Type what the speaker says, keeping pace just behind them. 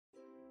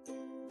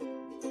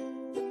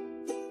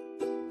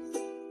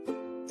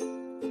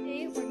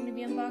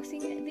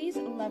unboxing these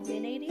lovely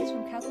ladies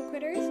from Calico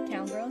Critters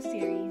Town Girl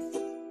series.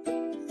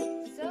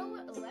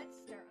 So let's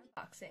start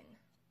unboxing.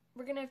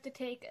 We're gonna have to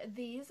take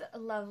these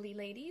lovely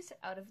ladies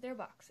out of their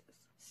boxes.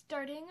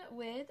 Starting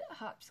with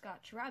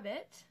Hopscotch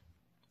Rabbit.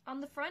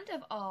 On the front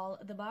of all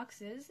the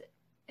boxes,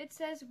 it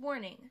says,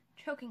 "Warning,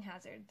 choking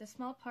hazard. The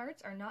small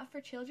parts are not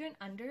for children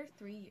under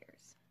 3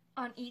 years."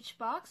 On each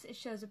box, it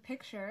shows a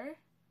picture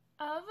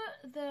of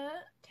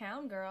the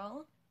town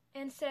girl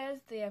and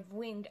says they have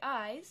winged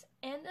eyes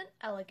and an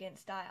elegant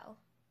style.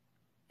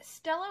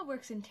 Stella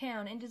works in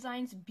town and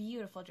designs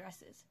beautiful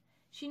dresses.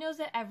 She knows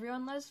that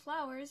everyone loves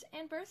flowers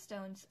and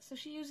birthstones, so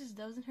she uses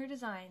those in her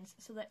designs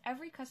so that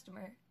every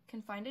customer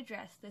can find a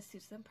dress that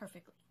suits them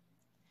perfectly.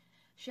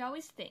 She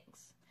always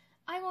thinks,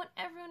 "I want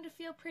everyone to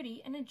feel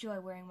pretty and enjoy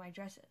wearing my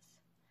dresses."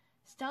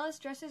 Stella's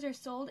dresses are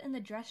sold in the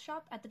dress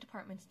shop at the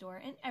department store,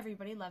 and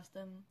everybody loves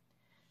them.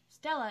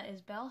 Stella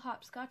is Belle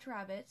Hopscotch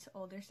Rabbit's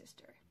older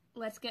sister.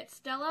 Let's get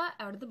Stella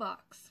out of the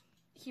box.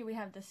 Here we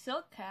have the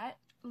Silk Cat.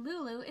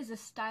 Lulu is a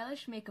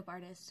stylish makeup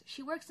artist.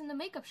 She works in the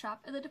makeup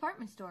shop at the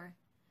department store.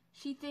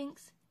 She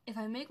thinks, "If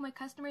I make my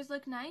customers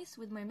look nice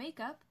with my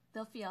makeup,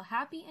 they'll feel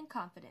happy and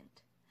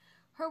confident."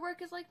 Her work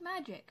is like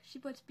magic. She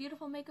puts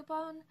beautiful makeup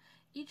on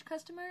each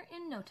customer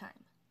in no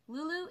time.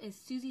 Lulu is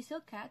Susie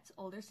Silkcat's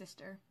older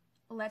sister.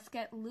 Let's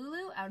get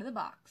Lulu out of the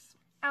box.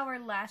 Our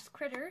last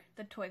critter,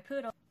 the toy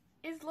poodle,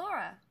 is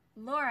Laura.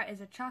 Laura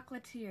is a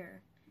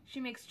chocolatier. She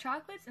makes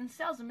chocolates and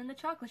sells them in the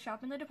chocolate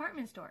shop in the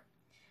department store.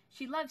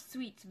 She loves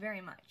sweets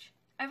very much.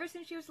 Ever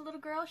since she was a little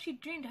girl, she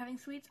dreamed of having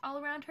sweets all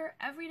around her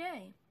every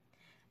day.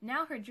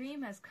 Now her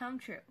dream has come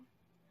true.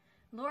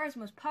 Laura's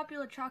most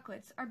popular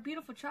chocolates are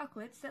beautiful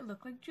chocolates that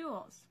look like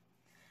jewels.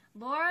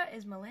 Laura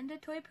is Melinda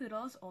Toy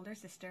Poodle's older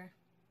sister.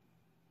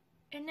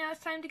 And now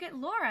it's time to get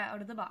Laura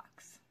out of the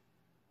box.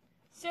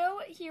 So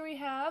here we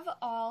have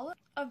all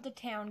of the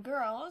town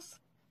girls: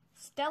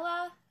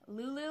 Stella,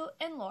 Lulu,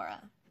 and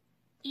Laura.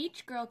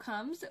 Each girl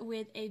comes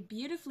with a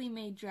beautifully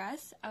made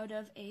dress out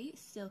of a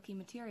silky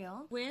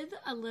material with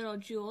a little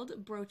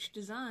jeweled brooch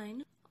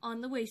design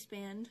on the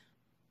waistband.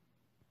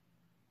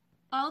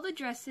 All the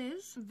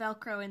dresses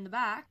Velcro in the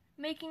back,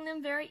 making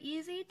them very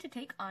easy to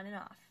take on and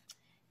off.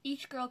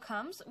 Each girl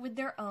comes with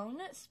their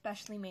own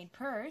specially made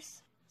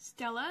purse.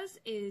 Stella's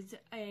is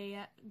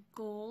a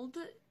gold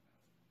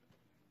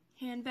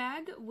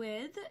handbag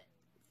with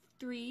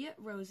 3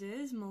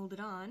 roses molded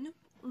on.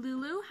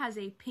 Lulu has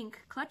a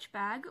pink clutch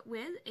bag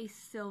with a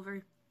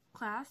silver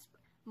clasp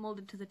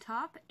molded to the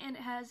top, and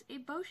it has a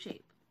bow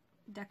shape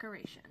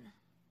decoration.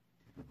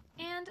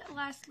 And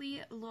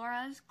lastly,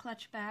 Laura's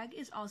clutch bag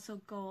is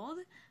also gold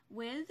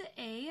with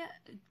a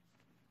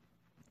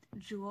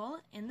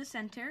jewel in the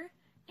center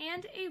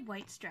and a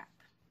white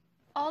strap.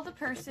 All the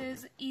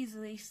purses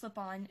easily slip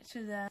on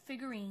to the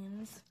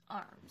figurine's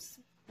arms.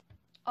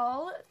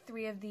 All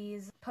 3 of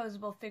these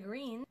posable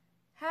figurines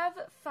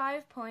have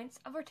 5 points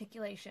of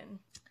articulation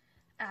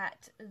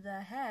at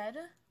the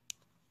head,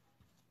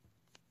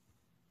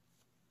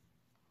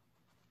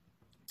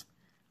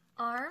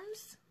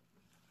 arms,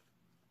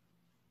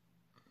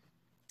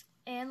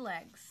 and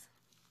legs.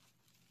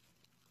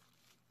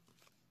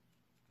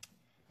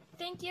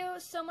 Thank you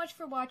so much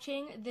for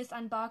watching this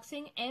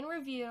unboxing and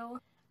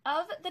review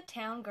of the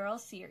Town Girl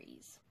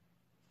series.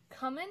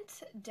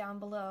 Comment down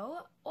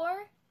below,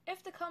 or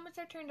if the comments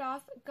are turned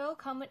off, go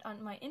comment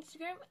on my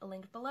Instagram,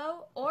 linked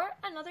below, or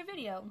another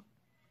video.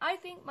 I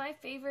think my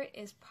favorite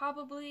is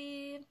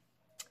probably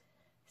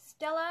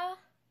Stella.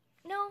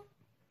 No,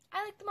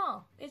 I like them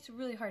all. It's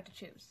really hard to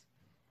choose.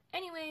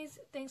 Anyways,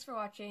 thanks for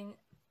watching.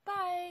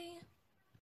 Bye!